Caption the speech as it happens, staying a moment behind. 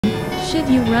Should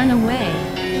you run away?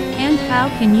 And how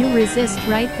can you resist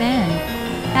right then?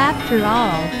 After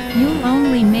all, you'll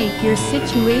only make your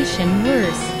situation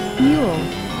worse. You'll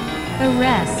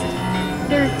arrest.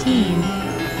 13.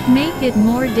 Make it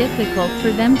more difficult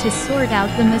for them to sort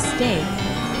out the mistake.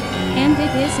 And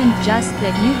it isn't just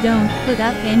that you don't put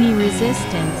up any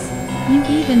resistance. You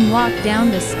even walk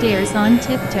down the stairs on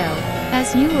tiptoe,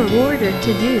 as you were ordered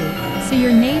to do, so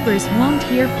your neighbors won't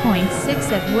hear point 6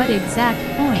 at what exact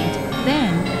point,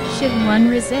 then, should one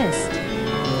resist.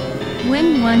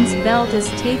 When one's belt is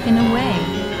taken away.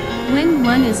 When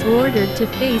one is ordered to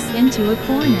face into a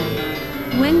corner.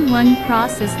 When one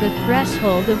crosses the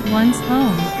threshold of one's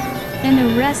home.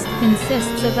 An arrest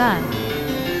consists of a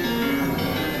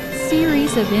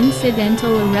series of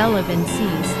incidental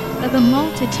irrelevancies, of a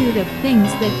multitude of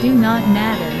things that do not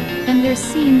matter, and there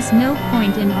seems no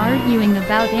point in arguing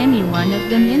about any one of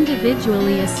them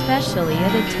individually, especially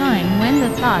at a time when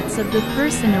the thoughts of the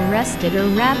person arrested are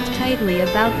wrapped tightly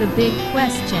about the big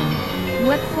question,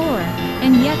 what for?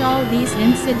 And yet all these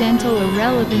incidental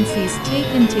irrelevancies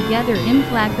taken together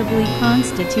implacably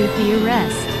constitute the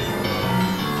arrest.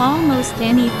 Almost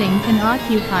anything can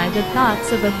occupy the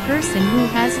thoughts of a person who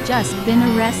has just been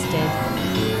arrested.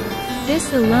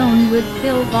 This alone would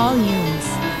fill volumes.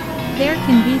 There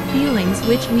can be feelings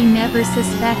which we never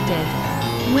suspected.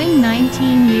 When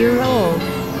 19-year-old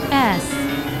S.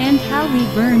 and how we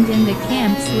burned in the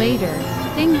camps later,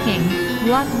 thinking,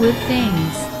 what would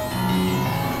things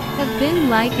have been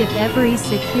like if every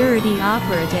security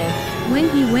operative, when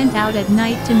he went out at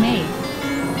night to make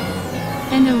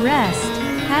an arrest,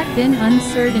 had been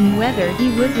uncertain whether he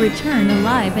would return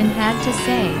alive and had to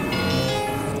say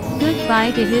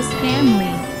goodbye to his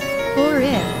family. Or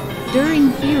if,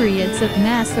 during periods of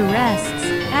mass arrests,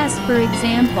 as for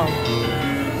example,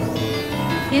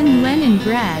 in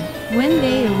Leningrad, when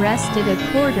they arrested a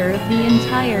quarter of the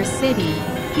entire city,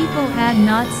 people had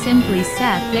not simply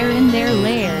sat there in their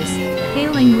lairs,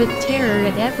 hailing with terror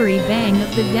at every bang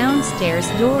of the downstairs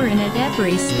door and at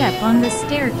every step on the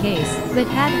staircase, but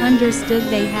had understood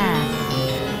they had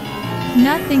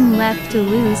nothing left to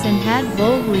lose and had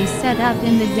boldly set up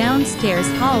in the downstairs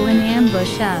hall an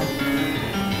ambush of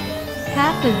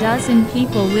half a dozen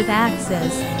people with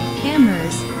axes,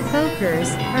 hammers,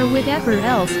 pokers, or whatever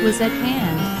else was at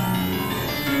hand.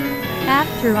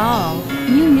 After all,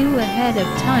 you knew ahead of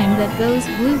time that those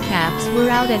blue caps were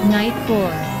out at night for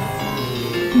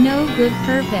no good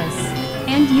purpose,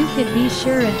 and you could be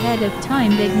sure ahead of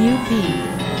time that you'd be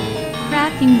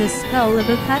cracking the skull of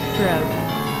a cutthroat.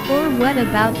 Or what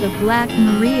about the Black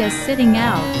Maria sitting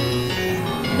out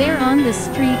there on the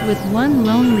street with one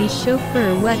lonely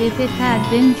chauffeur? What if it had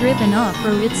been driven off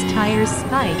or its tires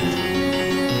spiked?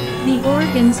 The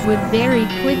organs would very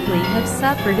quickly have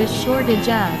suffered a shortage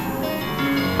of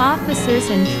officers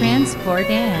and transport,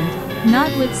 and,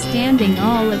 notwithstanding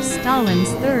all of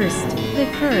Stalin's thirst, the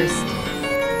cursed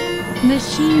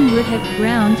machine would have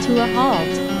ground to a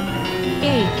halt.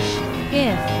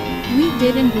 If we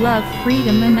didn't love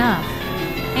freedom enough,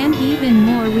 and even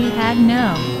more we had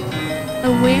no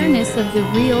awareness of the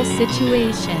real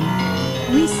situation,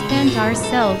 we spent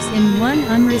ourselves in one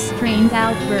unrestrained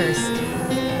outburst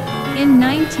in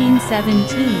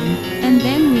 1917, and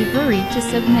then we hurried to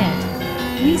submit.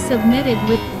 We submitted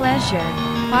with pleasure.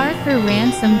 Arthur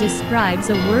Ransom describes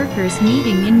a workers'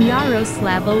 meeting in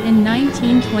Yaroslavl in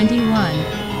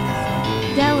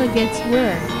 1921. Delegates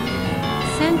were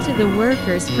sent to the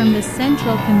workers from the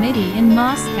Central Committee in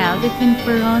Moscow to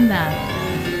confer on the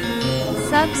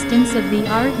substance of the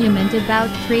argument about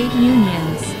trade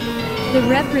unions. The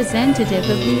representative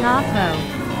of the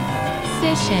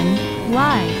opposition,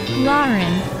 Y.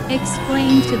 Lauren,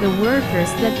 explained to the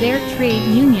workers that their trade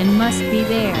union must be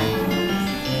their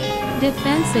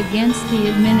defense against the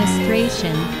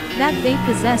administration, that they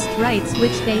possessed rights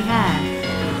which they had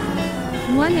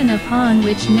won and upon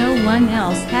which no one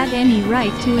else had any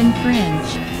right to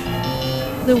infringe.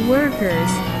 The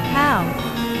workers,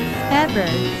 however,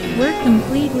 were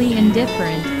completely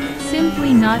indifferent,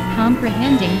 simply not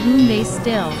comprehending whom they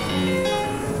still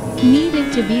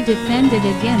needed to be defended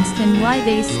against and why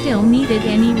they still needed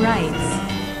any rights.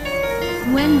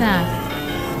 When the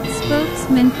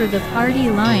spokesman for the party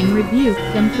line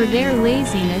rebuked them for their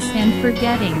laziness and for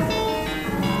getting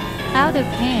out of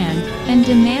hand, and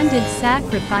demanded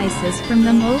sacrifices from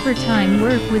them, overtime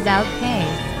work without pay,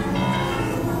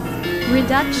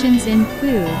 reductions in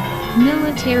food,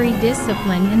 military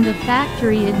discipline in the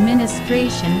factory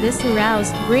administration, this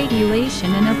aroused great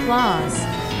elation and applause.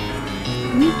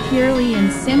 We purely and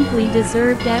simply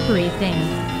deserved everything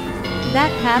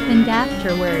that happened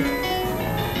afterward.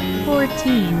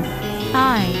 14.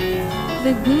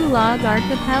 The Gulag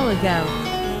Archipelago.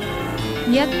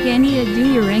 Yevgenia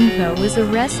Duyarenko was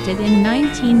arrested in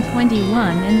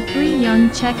 1921 and 3 young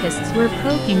Chekists were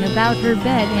poking about her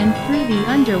bed and through the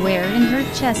underwear in her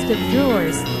chest of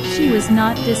drawers. She was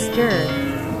not disturbed.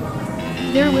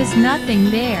 There was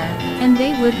nothing there, and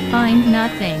they would find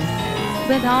nothing.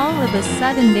 But all of a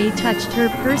sudden they touched her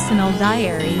personal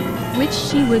diary, which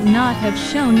she would not have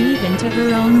shown even to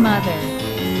her own mother.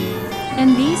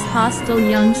 And these hostile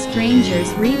young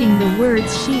strangers reading the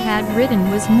words she had written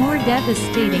was more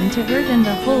devastating to her than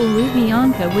the whole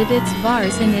Lubyanka with its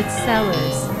bars and its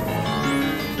cellars.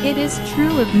 It is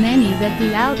true of many that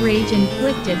the outrage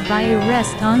inflicted by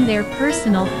arrest on their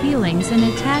personal feelings and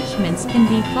attachments can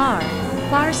be far,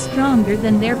 far stronger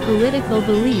than their political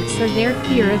beliefs or their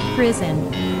fear of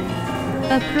prison.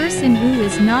 A person who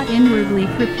is not inwardly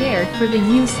prepared for the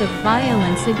use of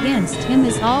violence against him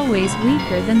is always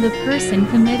weaker than the person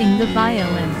committing the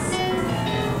violence.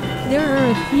 There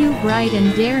are a few bright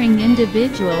and daring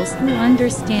individuals who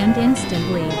understand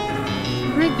instantly.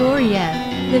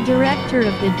 Grigoriev, the director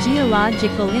of the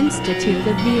Geological Institute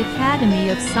of the Academy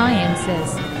of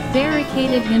Sciences,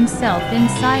 barricaded himself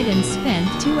inside and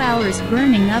spent 2 hours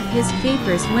burning up his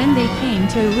papers when they came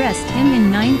to arrest him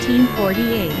in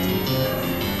 1948.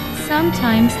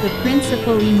 Sometimes the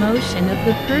principal emotion of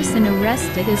the person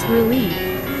arrested is relief.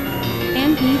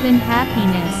 And even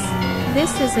happiness.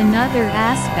 This is another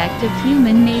aspect of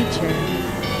human nature.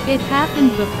 It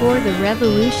happened before the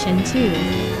revolution too.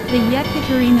 The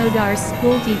Yekaterinodar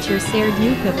schoolteacher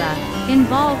Serdyukova,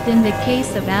 involved in the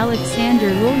case of Alexander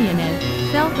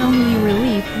Lulyanov, felt only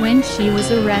relief when she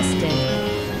was arrested.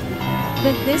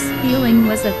 But this feeling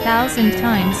was 1,000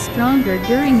 times stronger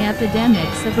during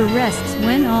epidemics of arrests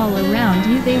when all around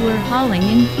you they were hauling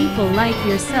in people like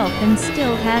yourself and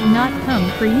still had not come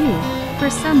for you.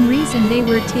 For some reason they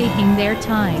were taking their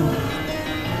time.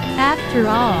 After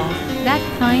all, that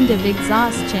kind of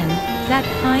exhaustion, that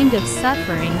kind of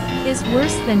suffering, is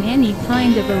worse than any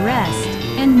kind of arrest,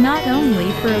 and not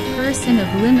only for a person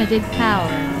of limited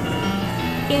power.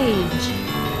 Age.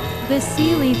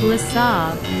 Vasily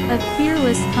Vlasov, a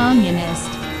fearless communist,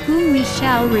 whom we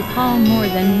shall recall more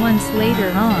than once later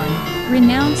on,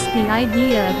 renounced the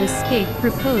idea of escape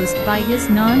proposed by his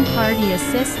non-party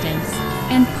assistants,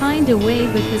 and pined away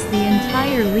because the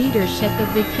entire leadership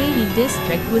of the Katy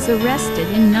district was arrested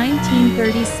in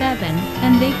 1937,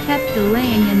 and they kept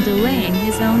delaying and delaying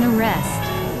his own arrest.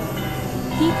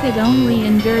 He could only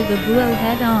endure the blow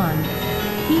head-on.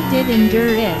 He did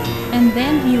endure it, and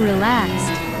then he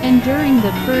relaxed. And during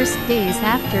the first days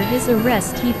after his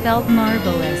arrest he felt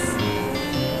marvelous.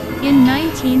 In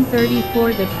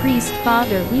 1934 the priest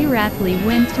Father Irakli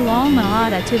went to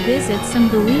Alma-Ata to visit some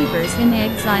believers in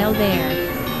exile there.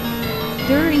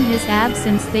 During his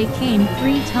absence they came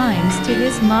 3 times to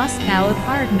his Moscow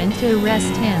apartment to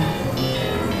arrest him.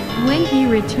 When he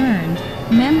returned,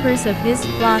 members of his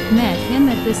flock met him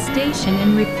at the station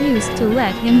and refused to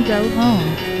let him go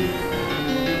home.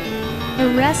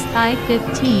 Arrest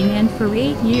I-15 and for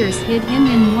 8 years hid him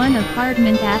in one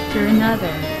apartment after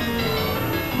another.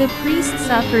 The priest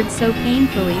suffered so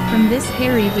painfully from this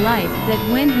harried life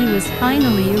that when he was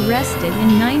finally arrested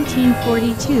in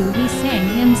 1942 he sang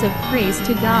hymns of praise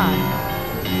to God.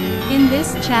 In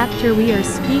this chapter we are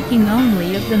speaking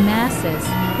only of the masses,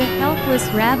 the helpless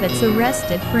rabbits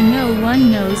arrested for no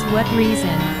one knows what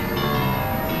reason.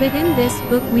 But in this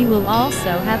book we will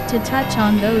also have to touch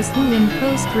on those who in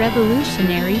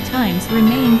post-revolutionary times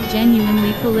remained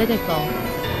genuinely political.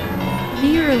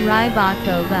 Vera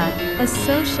Rybakova, a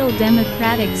social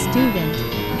democratic student,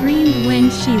 dreamed when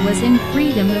she was in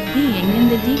freedom of being in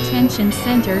the detention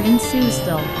center in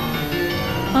Suzdal.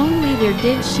 Only there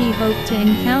did she hope to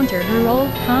encounter her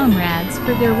old comrades,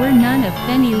 for there were none of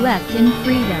any left in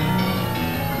freedom.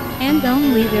 And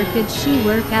only there could she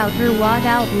work out her wad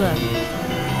outlook.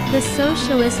 The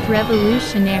socialist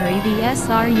revolutionary the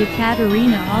Sr.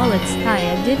 Yekaterina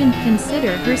Aletskaya didn't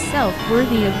consider herself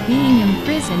worthy of being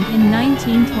imprisoned in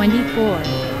 1924.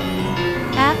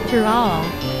 After all,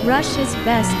 Russia's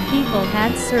best people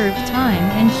had served time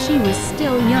and she was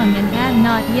still young and had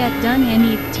not yet done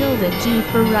any ~G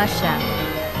for Russia.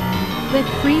 But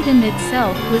freedom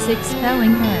itself was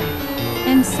expelling her.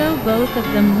 And so both of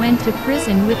them went to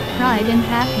prison with pride and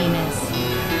happiness.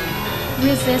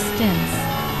 Resistance.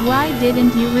 Why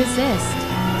didn't you resist?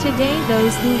 Today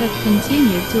those who have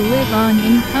continued to live on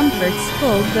in comfort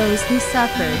scold those who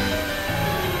suffered.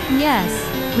 Yes,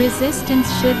 resistance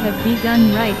should have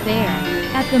begun right there,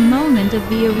 at the moment of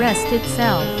the arrest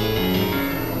itself.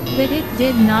 But it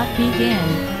did not begin.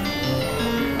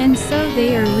 And so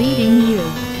they are leading you.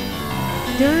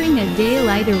 During a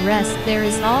daylight arrest there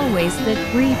is always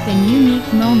that brief and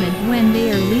unique moment when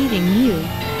they are leading you,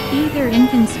 either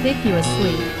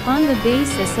inconspicuously, on the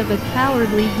basis of a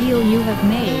cowardly deal you have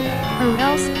made, or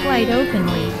else quite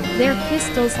openly, their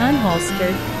pistols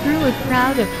unholstered, through a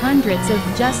crowd of hundreds of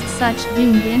just such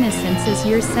doomed innocents as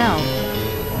yourself.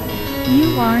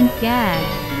 You aren't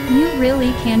gagged. You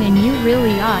really can and you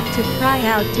really ought to cry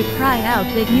out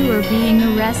that you are being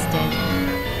arrested.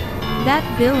 That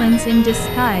villains in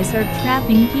disguise are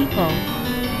trapping people.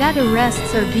 That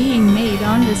arrests are being made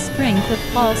on the strength of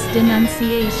false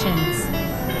denunciations.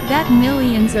 That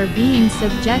millions are being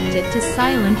subjected to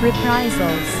silent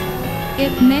reprisals. If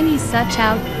many such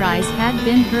outcries had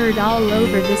been heard all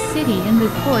over the city in the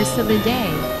course of a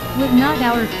day, would not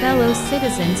our fellow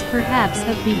citizens perhaps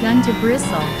have begun to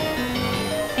bristle?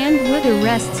 And would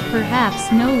arrests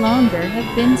perhaps no longer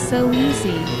have been so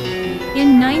easy?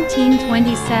 In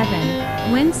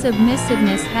 1927, when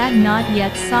submissiveness had not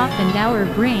yet softened our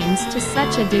brains to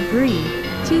such a degree,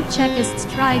 two Chekists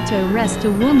tried to arrest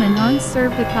a woman on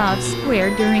Serpukhov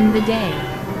Square during the day.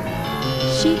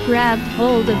 She grabbed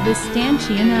hold of the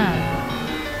stanchion of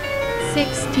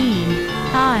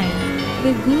 16I,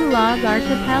 the Gulag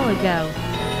Archipelago,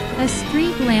 a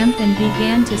street lamp, and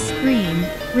began to scream,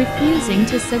 refusing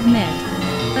to submit.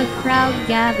 A crowd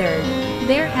gathered.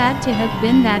 There had to have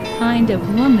been that kind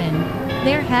of woman.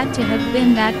 There had to have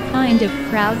been that kind of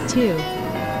crowd too.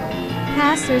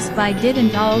 Passers-by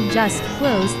didn't all just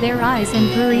close their eyes and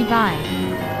hurry by.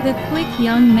 The quick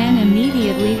young men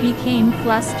immediately became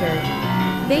flustered.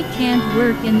 They can't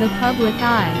work in the public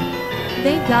eye.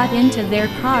 They got into their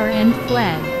car and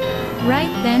fled.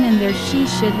 Right then and there she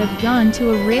should have gone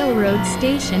to a railroad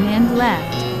station and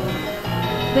left.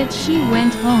 But she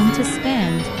went home to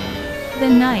spend the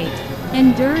night,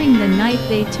 and during the night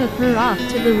they took her off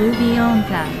to the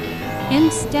Lubyanka.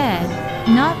 Instead,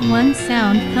 not one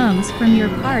sound comes from your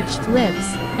parched lips,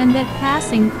 and that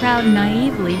passing crowd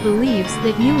naively believes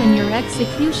that you and your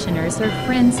executioners are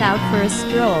friends out for a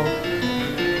stroll.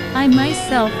 I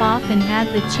myself often had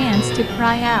the chance to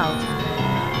cry out.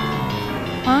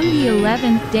 On the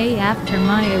 11th day after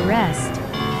my arrest,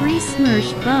 3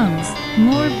 Smersh bums,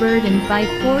 more burdened by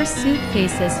 4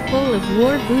 suitcases full of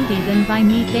war booty than by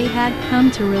me they had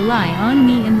come to rely on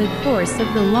me in the course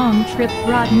of the long trip,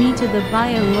 brought me to the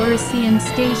Byelorussian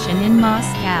station in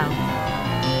Moscow.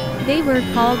 They were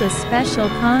called a special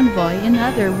convoy, in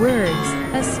other words,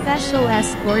 a special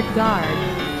escort guard.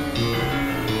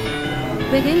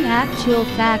 But in actual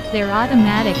fact their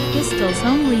automatic pistols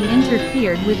only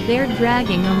interfered with their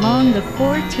dragging along the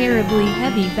 4 terribly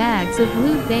heavy bags of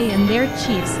loot they and their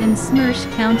chiefs in Smersh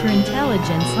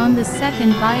counterintelligence on the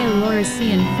 2nd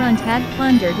Byelorussian front had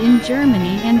plundered in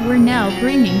Germany and were now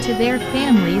bringing to their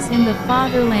families in the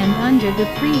fatherland under the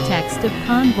pretext of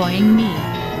convoying me.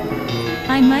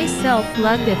 I myself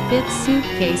lugged a 5th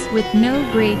suitcase with no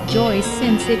great joy,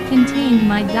 since it contained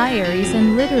my diaries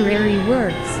and literary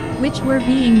works, which were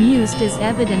being used as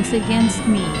evidence against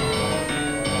me.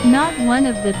 Not one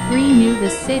of the 3 knew the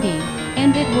city,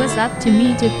 and it was up to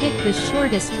me to pick the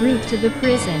shortest route to the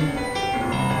prison.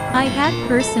 I had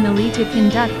personally to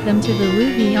conduct them to the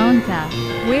Lubyanka,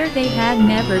 where they had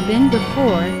never been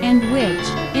before, and which,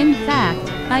 in fact,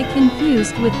 I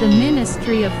confused with the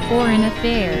Ministry of Foreign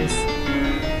Affairs.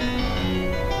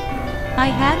 I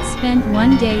had spent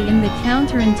 1 day in the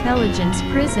counterintelligence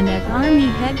prison at Army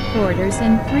headquarters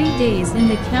and 3 days in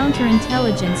the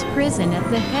counterintelligence prison at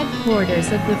the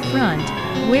headquarters of the front,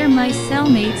 where my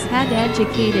cellmates had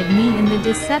educated me in the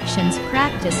deceptions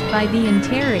practiced by the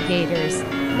interrogators,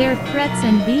 their threats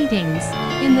and beatings,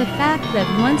 in the fact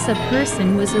that once a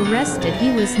person was arrested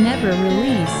he was never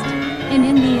released, and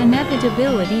in the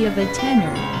inevitability of a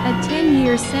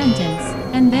 10-year sentence.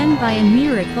 And then by a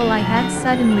miracle I had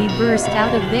suddenly burst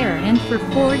out of there, and for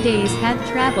 4 days had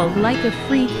traveled like a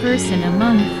free person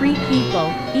among free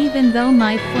people, even though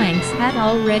my flanks had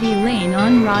already lain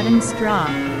on rotten straw.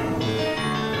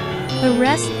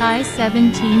 Arrest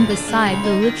I-17 beside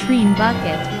the latrine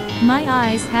bucket. My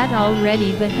eyes had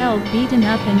already beheld beaten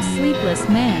up and sleepless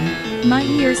men, my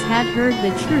ears had heard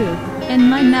the truth, and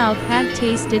my mouth had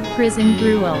tasted prison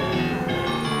gruel.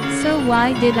 So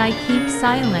why did I keep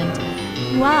silent?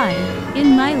 Why,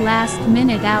 in my last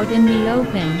minute out in the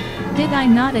open, did I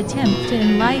not attempt to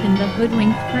enlighten the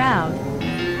hoodwinked crowd?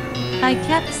 I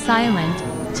kept silent,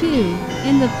 too,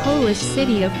 in the Polish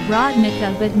city of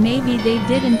Brodnica, but maybe they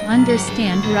didn't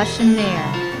understand Russian there.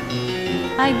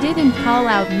 I didn't call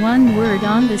out one word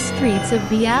on the streets of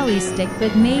Bialystok,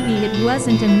 but maybe it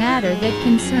wasn't a matter that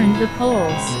concerned the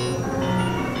Poles.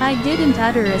 I didn't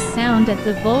utter a sound at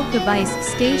the Volkswagen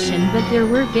station, but there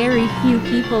were very few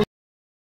people